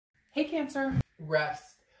Hey Cancer,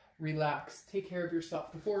 rest, relax, take care of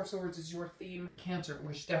yourself. The Four of Swords is your theme, Cancer,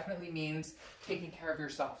 which definitely means taking care of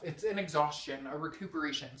yourself. It's an exhaustion, a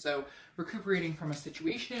recuperation. So recuperating from a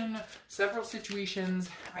situation, several situations.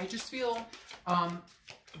 I just feel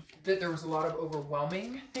that there was a lot of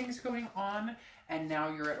overwhelming things going on, and now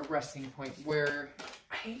you're at a resting point where,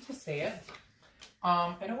 I hate to say it,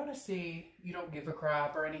 I don't want to say you don't give a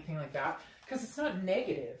crap or anything like that, because it's not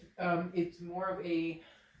negative. It's more of a,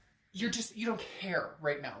 you don't care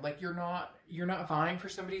right now. Like you're not vying for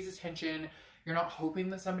somebody's attention. You're not hoping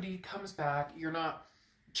that somebody comes back. You're not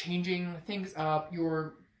changing things up.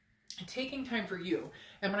 You're taking time for you.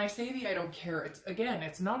 And when I say the I don't care,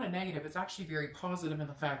 it's not a negative. It's actually very positive in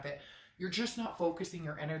the fact that you're just not focusing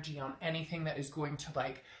your energy on anything that is going to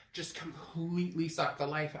like just completely suck the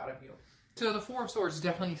life out of you. So the Four of Swords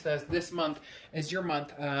definitely says this month is your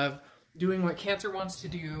month of doing what Cancer wants to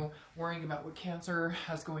do, worrying about what Cancer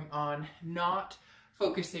has going on, not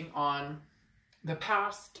focusing on the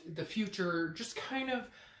past, the future, just kind of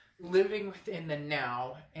living within the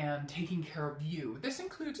now and taking care of you. This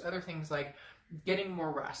includes other things like getting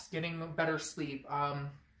more rest, getting better sleep,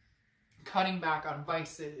 cutting back on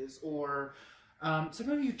vices, or some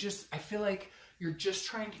of you I feel like you're just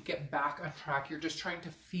trying to get back on track. You're just trying to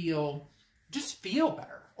feel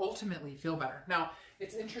better, ultimately feel better. Now,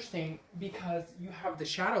 it's interesting because you have the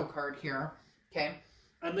Shadow card here, okay?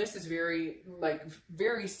 And this is very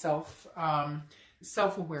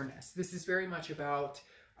self-awareness. This is very much about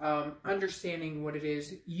understanding what it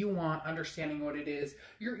is you want, understanding what it is.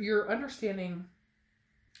 You're understanding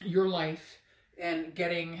your life and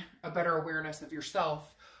getting a better awareness of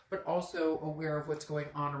yourself, but also aware of what's going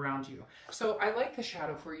on around you. So I like the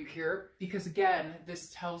Shadow for you here because, again, this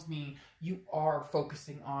tells me you are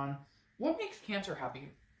focusing on what makes Cancer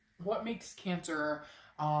happy, what makes Cancer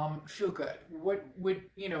feel good,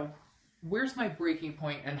 where's my breaking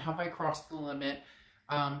point, and have I crossed the limit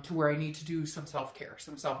to where I need to do some self-care,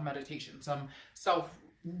 some self-meditation, some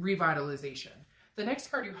self-revitalization. The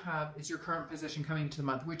next card you have is your current position coming into the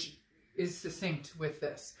month, which is succinct with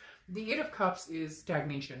this. The Eight of Cups is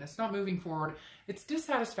stagnation. It's not moving forward. It's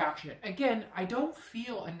dissatisfaction. Again, I don't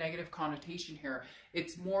feel a negative connotation here.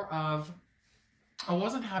 It's more of, I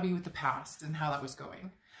wasn't happy with the past and how that was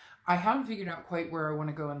going. I haven't figured out quite where I want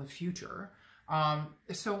to go in the future.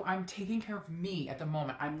 So I'm taking care of me at the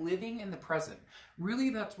moment. I'm living in the present.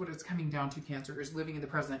 Really, that's what it's coming down to, Cancer, is living in the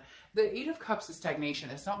present. The Eight of Cups is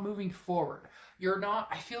stagnation. It's not moving forward.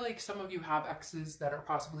 I feel like some of you have exes that are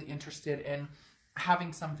possibly interested in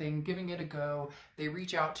having something, giving it a go. They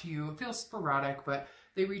reach out to you. It feels sporadic, but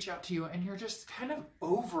they reach out to you and you're just kind of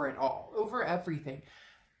over it all, over everything.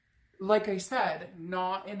 Like I said,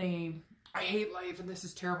 not in a, I hate life and this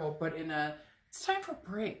is terrible, but in a, it's time for a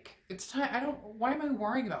break. It's time, why am I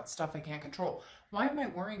worrying about stuff I can't control? Why am I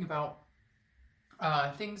worrying about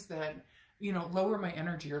things that, lower my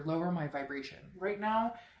energy or lower my vibration? Right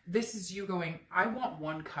now, this is you going, I want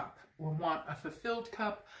one cup. I want a fulfilled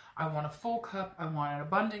cup. I want a full cup. I want an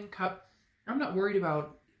abundant cup. I'm not worried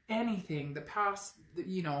about anything, the past,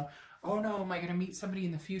 oh no, am I going to meet somebody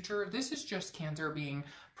in the future? This is just Cancer being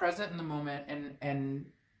present in the moment and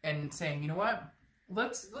saying, you know what?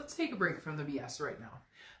 Let's take a break from the BS right now.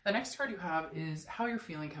 The next card you have is how you're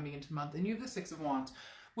feeling coming into the month. And you have the Six of Wands,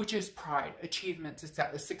 which is pride, achievement,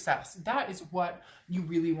 success. That is what you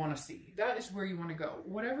really want to see. That is where you want to go.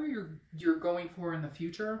 Whatever you're going for in the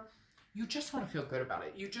future, you just want to feel good about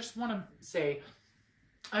it. You just want to say,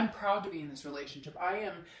 I'm proud to be in this relationship. I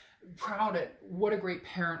am proud at what a great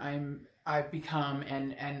parent I've become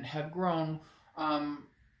and have grown.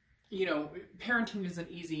 Parenting isn't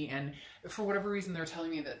easy, and for whatever reason they're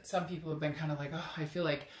telling me that some people have been kind of like, oh, I feel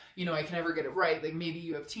like, I can never get it right. Like maybe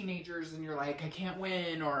you have teenagers and you're like, I can't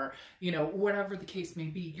win, or, whatever the case may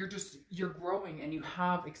be. You're growing and you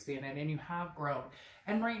have expanded and you have grown.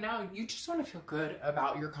 And right now you just want to feel good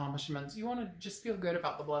about your accomplishments. You want to just feel good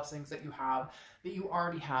about the blessings that you have, that you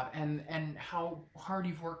already have, and how hard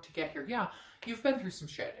you've worked to get here. Yeah, you've been through some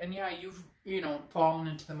shit, and yeah, you've, fallen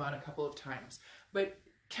into the mud a couple of times, but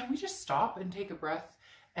can we just stop and take a breath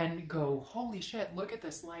and go, holy shit, look at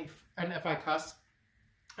this life. And if I cuss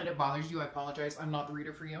and it bothers you, I apologize. I'm not the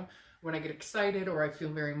reader for you. When I get excited or I feel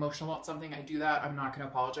very emotional about something, I do that. I'm not going to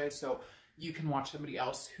apologize. So you can watch somebody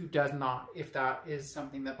else who does not, if that is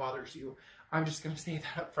something that bothers you. I'm just going to say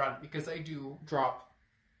that up front because I do drop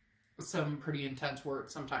some pretty intense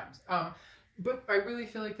words sometimes. But I really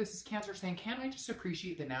feel like this is Cancer saying, can't I just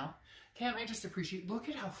appreciate the now? Can't I just appreciate, look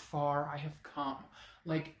at how far I have come.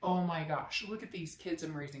 Like, oh my gosh, look at these kids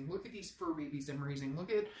I'm raising. Look at these fur babies I'm raising.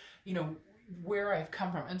 Look at, where I've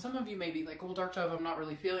come from. And some of you may be like, well, Dark Dove, I'm not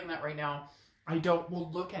really feeling that right now. I don't. Well,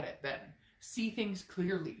 look at it then. See things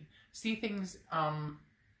clearly. See things,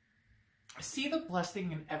 see the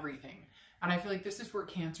blessing in everything. And I feel like this is where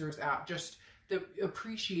Cancer is at. Just the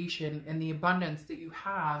appreciation and the abundance that you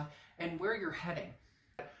have and where you're heading.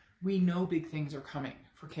 We know big things are coming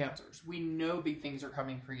for Cancers. We know big things are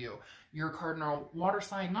coming for you. You're a cardinal water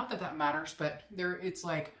sign. Not that that matters, but it's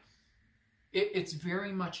like, it's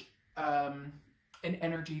very much an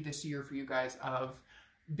energy this year for you guys of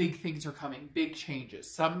big things are coming, big changes,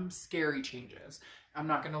 some scary changes. I'm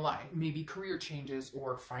not going to lie, maybe career changes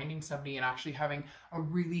or finding somebody and actually having a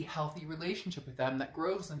really healthy relationship with them that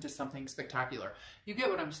grows into something spectacular. You get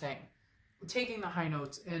what I'm saying? Taking the high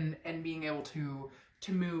notes and being able to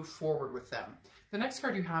move forward with them. The next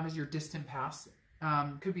card you have is your distant past.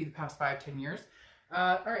 Could be the past 5-10 years.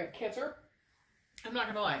 All right, Cancer. I'm not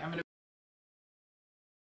going to lie.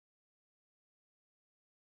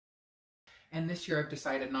 And this year I've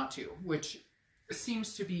decided not to, which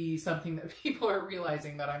seems to be something that people are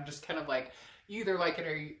realizing, that I'm just kind of like, you either like it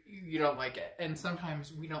or you don't like it. And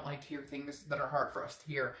sometimes we don't like to hear things that are hard for us to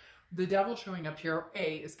hear. The devil showing up here,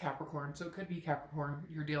 is Capricorn. So it could be Capricorn.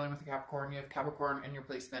 You're dealing with a Capricorn. You have Capricorn in your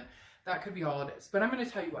placement. That could be all it is. But I'm going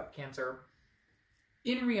to tell you what, Cancer.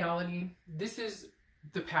 In reality, this is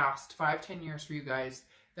the past 5-10 years for you guys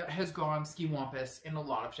that has gone ski-wampus in a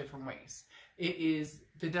lot of different ways. It is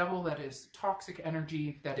the devil that is toxic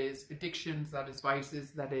energy, that is addictions, that is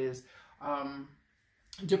vices, that is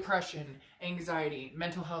depression, anxiety,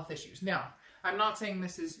 mental health issues. Now, I'm not saying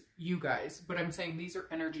this is you guys, but I'm saying these are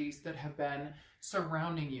energies that have been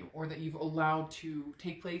surrounding you, or that you've allowed to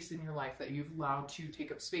take place in your life, that you've allowed to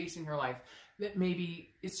take up space in your life, that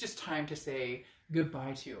maybe it's just time to say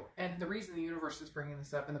goodbye to. And the reason the universe is bringing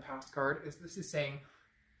this up in the past card is this is saying,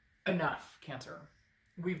 enough, Cancer.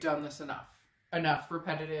 We've done this enough. Enough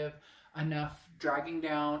repetitive, enough dragging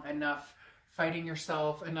down, enough fighting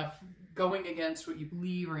yourself, enough going against what you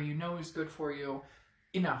believe or you know is good for you.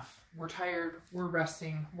 Enough. We're tired. We're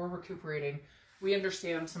resting. We're recuperating. We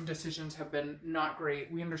understand some decisions have been not great.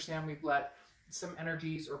 We understand we've let some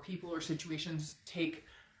energies or people or situations take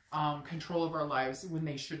control of our lives when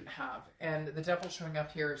they shouldn't have. And the devil showing up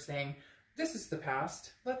here is saying, this is the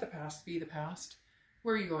past. Let the past be the past.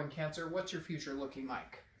 Where are you going, Cancer? What's your future looking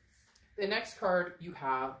like? The next card you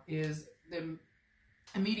have is the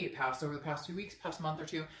immediate past, over the past 2 weeks, past month or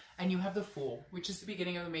two, and you have the Fool, which is the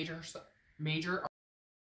beginning of the major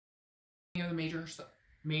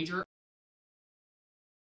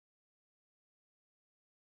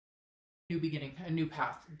new beginning, a new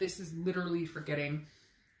path. This is literally forgetting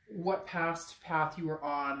what past path you were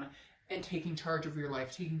on and taking charge of your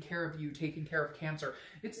life, taking care of you, taking care of Cancer.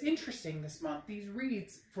 It's interesting this month. These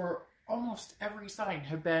reads for almost every sign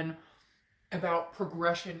have been about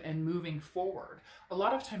progression and moving forward. A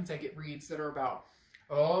lot of times I get reads that are about,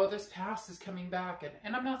 oh, this past is coming back.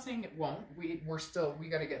 And I'm not saying it won't. We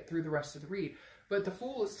got to get through the rest of the read. But the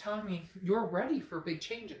Fool is telling me you're ready for big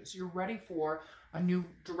changes. You're ready for a new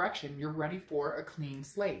direction. You're ready for a clean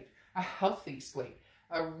slate, a healthy slate,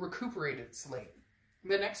 a recuperated slate.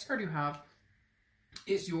 The next card you have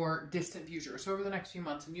is your distant future. So over the next few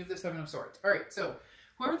months, and you have the Seven of Swords. All right, so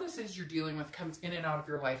whoever this is you're dealing with comes in and out of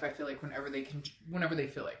your life, I feel like, whenever they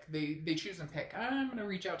feel like. They choose and pick. I'm going to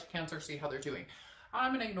reach out to Cancer, see how they're doing.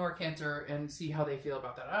 I'm going to ignore Cancer and see how they feel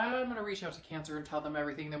about that. I'm going to reach out to Cancer and tell them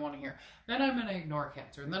everything they want to hear. Then I'm going to ignore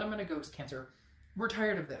Cancer, and then I'm going to ghost Cancer. We're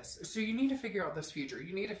tired of this. So you need to figure out this future.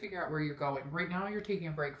 You need to figure out where you're going. Right now, you're taking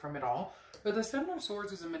a break from it all. But the Seven of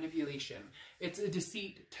Swords is a manipulation. It's a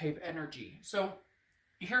deceit type energy. So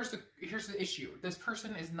here's the issue. This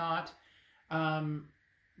person is not...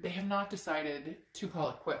 they have not decided to call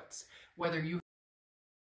it quits. Whether you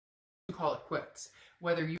call it quits.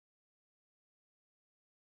 Whether you...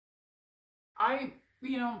 I'm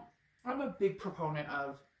a big proponent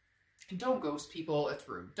of don't ghost people, it's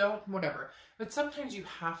rude, don't, whatever. But sometimes you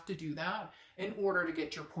have to do that in order to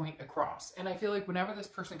get your point across. And I feel like whenever this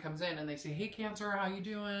person comes in and they say, hey, Cancer, how you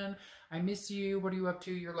doing? I miss you. What are you up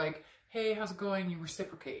to? You're like, hey, how's it going? You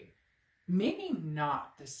reciprocate. Maybe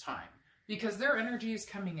not this time, because their energy is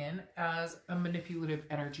coming in as a manipulative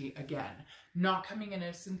energy again. Not coming in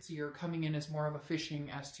as sincere, coming in as more of a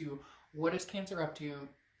fishing as to what is Cancer up to?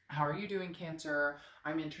 How are you doing, Cancer?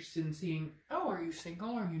 I'm interested in seeing, oh, are you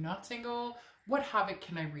single? Are you not single? What havoc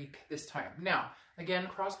can I wreak this time? Now, again,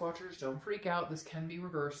 cross watchers, don't freak out. This can be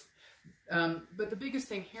reversed. But the biggest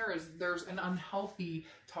thing here is there's an unhealthy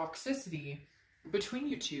toxicity between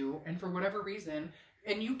you two, and for whatever reason,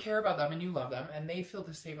 and you care about them and you love them and they feel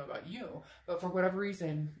the same about you, but for whatever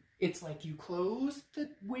reason, it's like you close the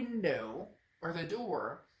window or the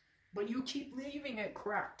door, but you keep leaving it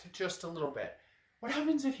cracked just a little bit. What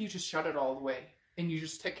happens if you just shut it all the way and you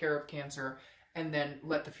just take care of Cancer and then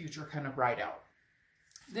let the future kind of ride out?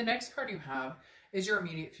 The next card you have is your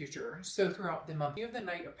immediate future. So throughout the month, you have the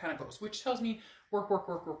Knight of Pentacles, which tells me work, work,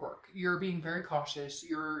 work, work, work. You're being very cautious.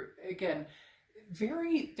 You're, again,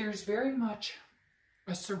 there's very much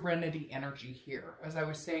a serenity energy here, as I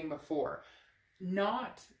was saying before.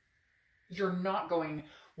 You're not going,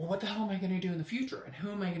 well, what the hell am I going to do in the future? And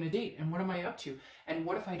who am I going to date? And what am I up to? And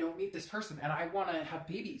what if I don't meet this person? And I want to have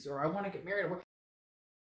babies, or I want to get married, or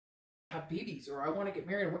have babies, or I want to get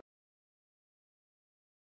married. Or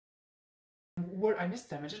what I missed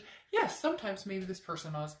them. Yes, sometimes maybe this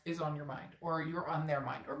person is on your mind, or you're on their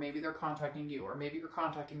mind, or maybe they're contacting you, or maybe you're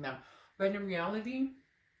contacting them. But in reality,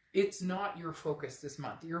 it's not your focus this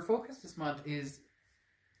month. Your focus this month is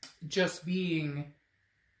just being,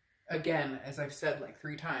 again, as I've said like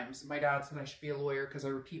 3 times, my dad said I should be a lawyer because I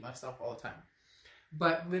repeat myself all the time.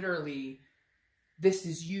 But literally, this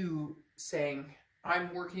is you saying,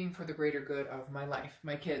 I'm working for the greater good of my life,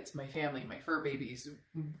 my kids, my family, my fur babies,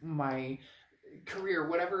 my career,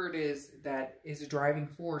 whatever it is that is a driving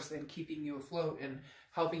force and keeping you afloat and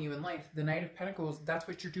helping you in life. The Knight of Pentacles, that's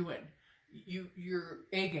what you're doing. You're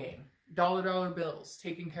A-game, dollar bills,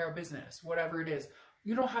 taking care of business, whatever it is.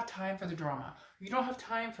 You don't have time for the drama. You don't have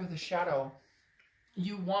time for the shadow.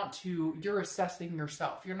 You're assessing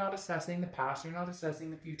yourself. You're not assessing the past. You're not assessing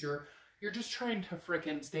the future. You're just trying to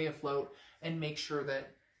frickin' stay afloat and make sure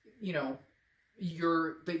that,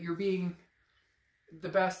 you're being the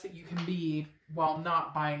best that you can be while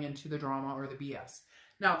not buying into the drama or the BS.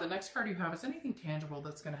 Now, the next card you have is anything tangible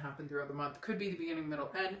that's going to happen throughout the month. Could be the beginning, middle,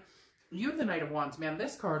 end. You have the Knight of Wands. Man,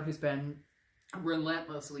 this card has been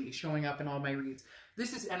relentlessly showing up in all my reads.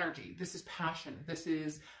 This is energy. This is passion. This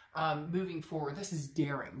is moving forward. This is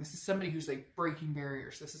daring. This is somebody who's like breaking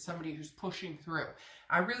barriers. This is somebody who's pushing through.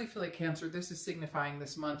 I really feel like, Cancer, this is signifying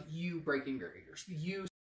this month you breaking barriers. You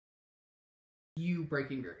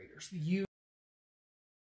breaking barriers.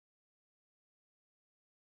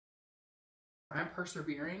 I'm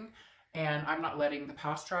persevering, and I'm not letting the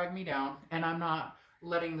past drag me down, and I'm not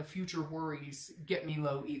letting the future worries get me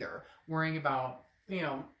low either. Worrying about,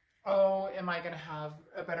 oh, am I going to have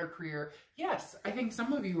a better career? Yes, I think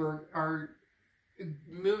some of you are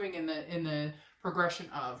moving in the progression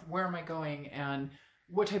of where am I going and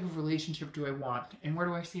what type of relationship do I want and where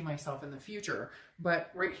do I see myself in the future. But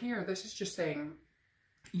right here, this is just saying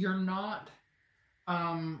you're not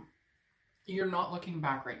looking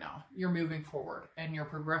back right now. You're moving forward and you're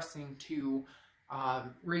progressing to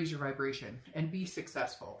raise your vibration and be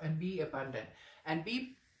successful and be abundant and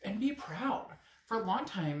be proud. For a long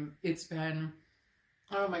time, it's been,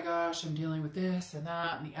 oh my gosh, I'm dealing with this and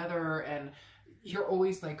that and the other, and you're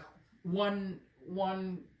always like one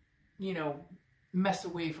mess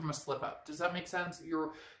away from a slip up. Does that make sense?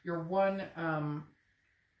 You're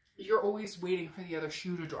always waiting for the other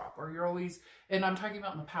shoe to drop, or you're always, and I'm talking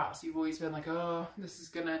about in the past, you've always been like, oh, this is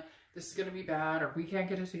gonna be bad, or we can't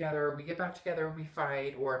get it together, or we get back together and we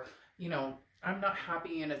fight, or, I'm not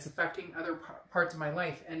happy and it's affecting other parts of my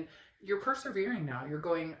life. And you're persevering now. You're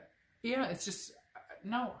going, yeah, it's just,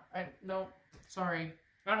 no, sorry.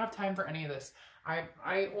 I don't have time for any of this.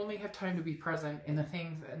 I only have time to be present in the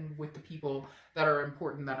things and with the people that are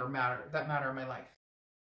important, that matter in my life.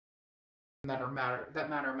 That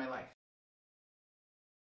matter in my life.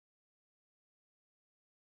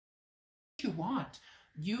 What you want.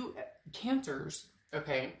 You, Cancers,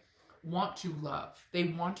 okay, want to love. They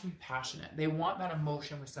want to be passionate. They want that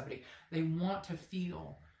emotion with somebody. They want to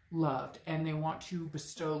feel loved, and they want to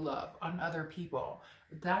bestow love on other people.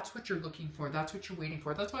 That's what you're looking for. That's what you're waiting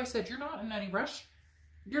for. That's why I said you're not in any rush.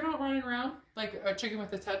 You're not running around like a chicken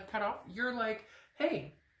with its head cut off. You're like,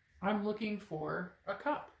 hey, I'm looking for a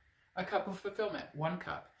cup of fulfillment. 1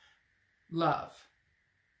 cup. Love,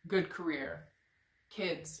 good career,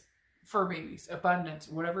 kids, fur babies, abundance,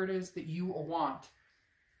 whatever it is that you want.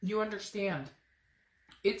 You understand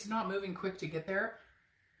it's not moving quick to get there,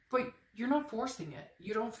 but you're not forcing it.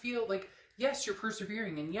 You don't feel like, yes, you're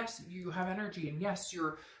persevering, and yes, you have energy, and yes,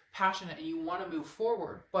 you're passionate and you want to move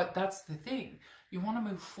forward. But that's the thing. You want to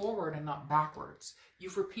move forward and not backwards.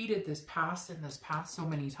 You've repeated this past and this past so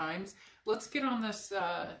many times. Let's get on this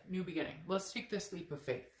new beginning. Let's take this leap of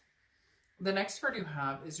faith. The next card you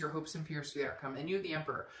have is your hopes and fears for the outcome. And you have the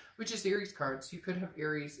Emperor, which is Aries cards. You could have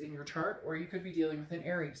Aries in your chart, or you could be dealing with an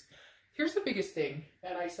Aries. Here's the biggest thing,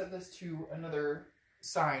 and I said this to another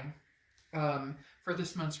sign for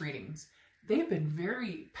this month's readings. They've been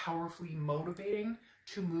very powerfully motivating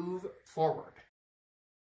to move forward.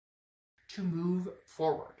 To move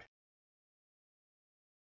forward.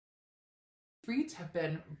 reads have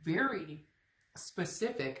been very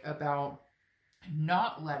specific about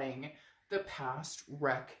not letting the past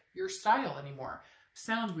wreck your style anymore.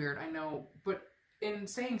 Sounds weird, I know, but in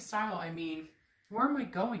saying style, I mean, where am I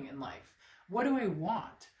going in life? What do I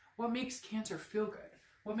want? What makes Cancer feel good?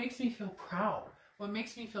 What makes me feel proud? What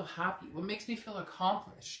makes me feel happy? What makes me feel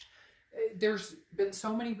accomplished? There's been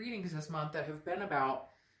so many readings this month that have been about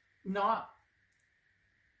not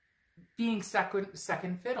being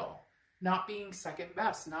second fiddle, not being second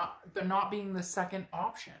best, not being the second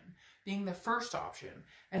option, being the first option.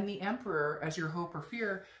 And the Emperor, as your hope or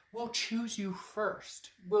fear, will choose you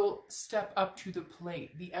first, will step up to the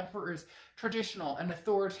plate. The Emperor is traditional and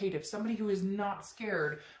authoritative, somebody who is not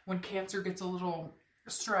scared when Cancer gets a little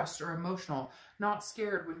stressed or emotional, not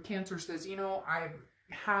scared when Cancer says, you know, I've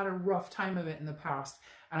had a rough time of it in the past,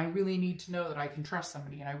 and I really need to know that I can trust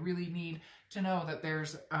somebody, and I really need to know that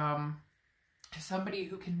there's somebody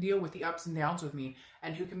who can deal with the ups and downs with me,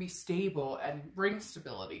 and who can be stable and bring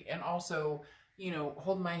stability, and also, you know,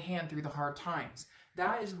 hold my hand through the hard times.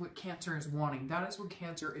 That is what Cancer is wanting. That is what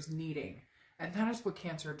Cancer is needing. And that is what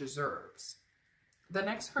Cancer deserves. The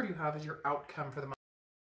next card you have is your outcome for the month.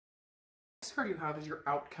 The next card you have is your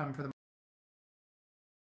outcome for the month.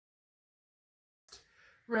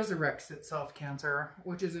 Resurrects itself, Cancer,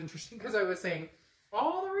 which is interesting because I was saying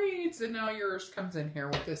all the reads, and now yours comes in here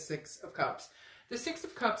with the Six of Cups. The Six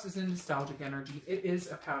of Cups is a nostalgic energy. It is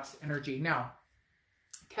a past energy. Now,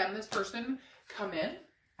 can this person come in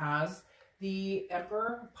as the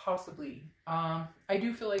Emperor? Possibly. I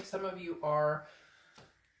do feel like some of you are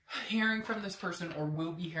hearing from this person, or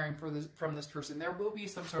will be hearing from this person. There will be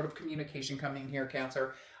some sort of communication coming here,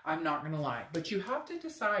 Cancer. I'm not going to lie. But you have to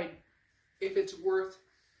decide if it's worth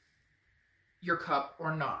your cup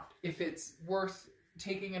or not. If it's worth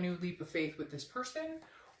taking a new leap of faith with this person,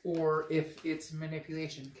 or if it's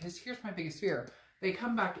manipulation. Because here's my biggest fear. They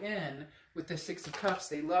come back in with the Six of Cups.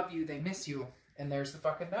 They love you. They miss you. And there's the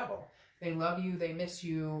fucking devil. They love you. They miss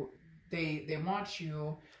you. They want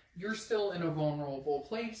you. You're still in a vulnerable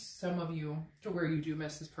place. Some of you, to where you do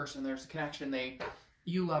miss this person. There's a connection.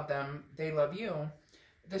 You love them. They love you.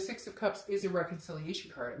 The Six of Cups is a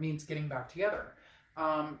reconciliation card. It means getting back together.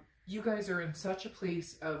 You guys are in such a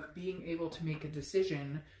place of being able to make a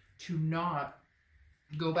decision to not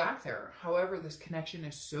go back there. However, this connection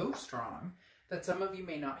is so strong that some of you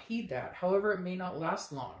may not heed that. However, it may not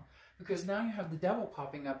last long, because now you have the devil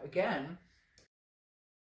popping up again.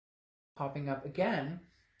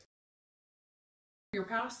 Your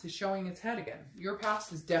past is showing its head again. Your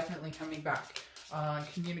past is definitely coming back.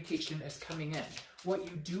 Communication is coming in. What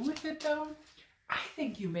you do with it, though, I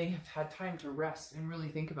think you may have had time to rest and really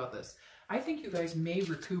think about this. I think you guys may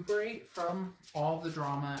recuperate from all the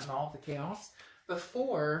drama and all the chaos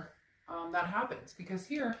before that happens. Because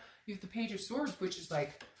here, you have the Page of Swords, which is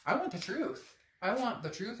like, I want the truth. I want the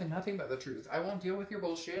truth and nothing but the truth. I won't deal with your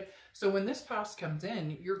bullshit. So when this past comes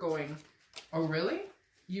in, you're going, oh, really?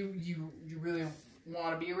 You really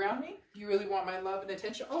want to be around me? You really want my love and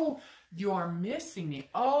attention? Oh, you are missing me.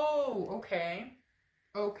 Oh, okay.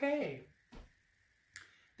 Okay.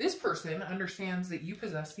 This person understands that you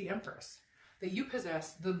possess the Empress, that you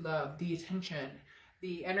possess the love, the attention,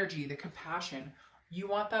 the energy, the compassion. You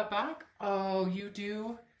want that back? Oh, you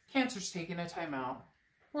do? Cancer's taking a time out.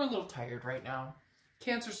 We're a little tired right now.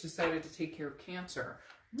 Cancer's decided to take care of Cancer.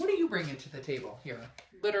 What are you bringing to the table here?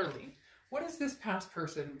 Literally. What is this past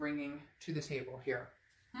person bringing to the table here?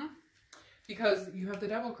 Because you have the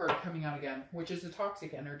Devil card coming out again, which is a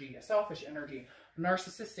toxic energy, a selfish energy, a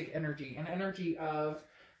narcissistic energy, an energy of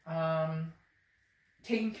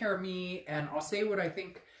taking care of me, and I'll say what I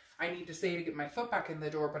think I need to say to get my foot back in the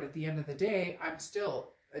door, but at the end of the day, I'm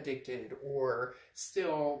still addicted or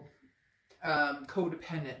still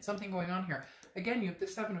codependent, something going on here. Again, you have the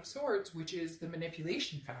Seven of Swords, which is the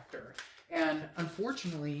manipulation factor. And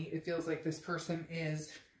unfortunately, it feels like this person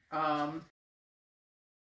is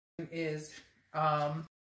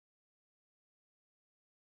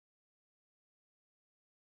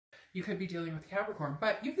you could be dealing with Capricorn,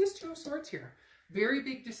 but you have this Two of Swords here. Very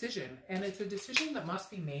big decision, and it's a decision that must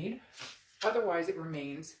be made. Otherwise, it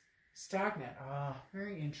remains stagnant.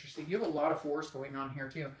 Very interesting. You have a lot of fours going on here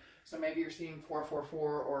too. So maybe you're seeing 4, 4,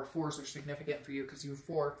 4, or fours are significant for you because you have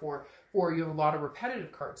 4, 4, 4. You have a lot of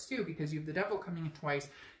repetitive cards too because you have the Devil coming in twice.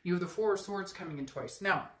 You have the Four of Swords coming in twice.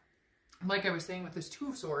 Now, like I was saying with this Two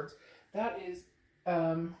of Swords, that is,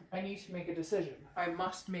 I need to make a decision. I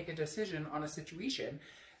must make a decision on a situation.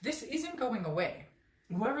 This isn't going away.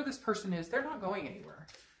 Whoever this person is, they're not going anywhere.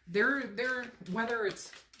 They're whether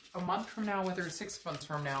it's a month from now, whether it's 6 months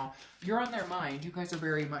from now, you're on their mind. You guys are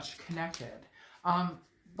very much connected.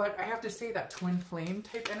 But I have to say that twin flame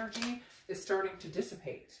type energy is starting to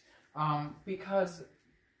dissipate. Because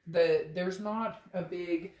there's not a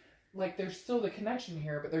big, like, there's still the connection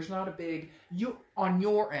here, but there's not a big, on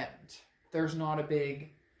your end, there's not a big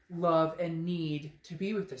love and need to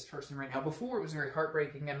be with this person right now. Before, it was very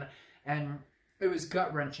heartbreaking and it was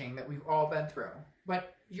gut-wrenching that we've all been through.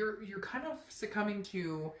 But you're kind of succumbing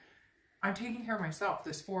to, I'm taking care of myself,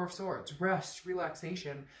 this Four of Swords, rest,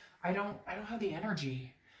 relaxation. I don't have the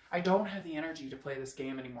energy. I don't have the energy to play this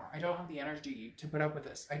game anymore. I don't have the energy to put up with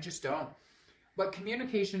this. I just don't. But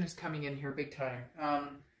communication is coming in here big time.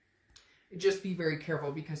 Just be very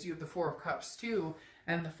careful, because you have the Four of Cups too,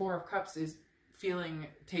 and the Four of Cups is feeling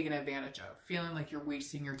taken advantage of, feeling like you're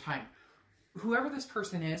wasting your time. Whoever this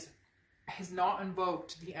person is has not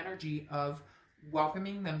invoked the energy of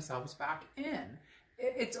welcoming themselves back in.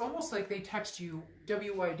 It's almost like they text you,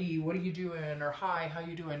 WYD, what are you doing? Or hi, how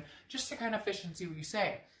you doing? Just to kind of fish and see what you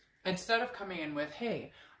say. Instead of coming in with,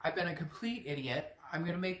 hey, I've been a complete idiot, I'm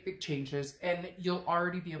going to make big changes, and you'll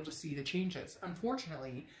already be able to see the changes.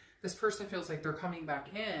 Unfortunately, this person feels like they're coming back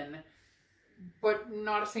in, but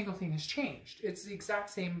not a single thing has changed. It's the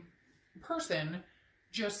exact same person,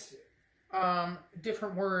 just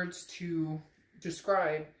different words to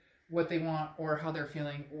describe what they want or how they're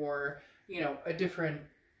feeling, or, you know, a different,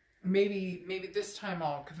 maybe this time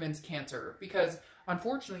I'll convince Cancer, because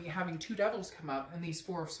unfortunately having two devils come up and these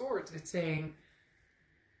Four of Swords, it's saying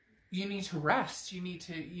you need to rest, you need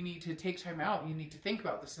to take time out, you need to think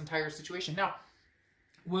about this entire situation. Now,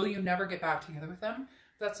 will you never get back together with them?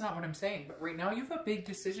 That's not what I'm saying, but right now you have a big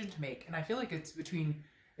decision to make, and I feel like it's between,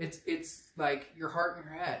 it's like your heart and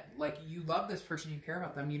your head. Like, you love this person, you care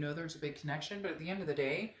about them, you know there's a big connection, but at the end of the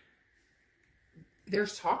day,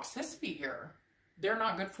 there's toxicity here. They're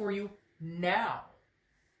not good for you now.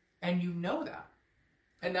 And you know that.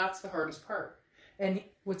 And that's the hardest part. And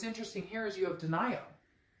what's interesting here is you have denial.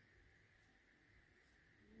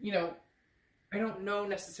 You know, I don't know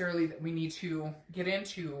necessarily that we need to get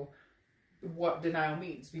into what denial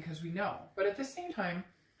means, because we know. But at the same time,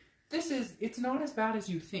 it's not as bad as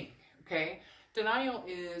you think, okay? Denial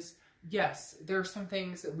is, yes, there are some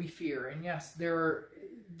things that we fear. And yes,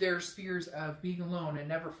 there's fears of being alone and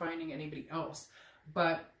never finding anybody else.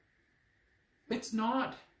 But it's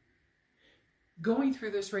not going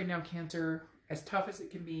through this right now, Cancer, as tough as it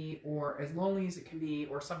can be, or as lonely as it can be,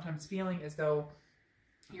 or sometimes feeling as though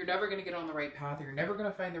you're never going to get on the right path, or you're never going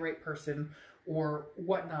to find the right person, or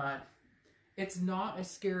whatnot. It's not as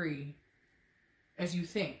scary as you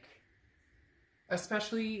think.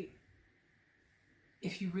 Especially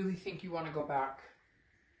if you really think you want to go back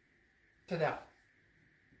to that.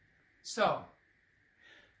 So,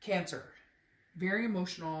 Cancer, very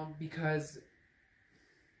emotional, because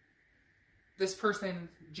this person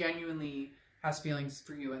genuinely has feelings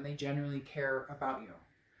for you and they genuinely care about you.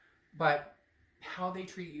 But how they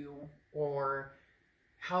treat you, or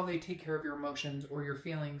how they take care of your emotions or your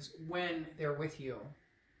feelings when they're with you,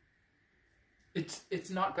 it's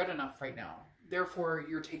not good enough right now. Therefore,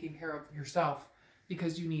 you're taking care of yourself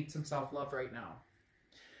because you need some self-love right now.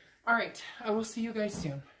 All right, I will see you guys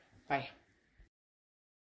soon. Bye.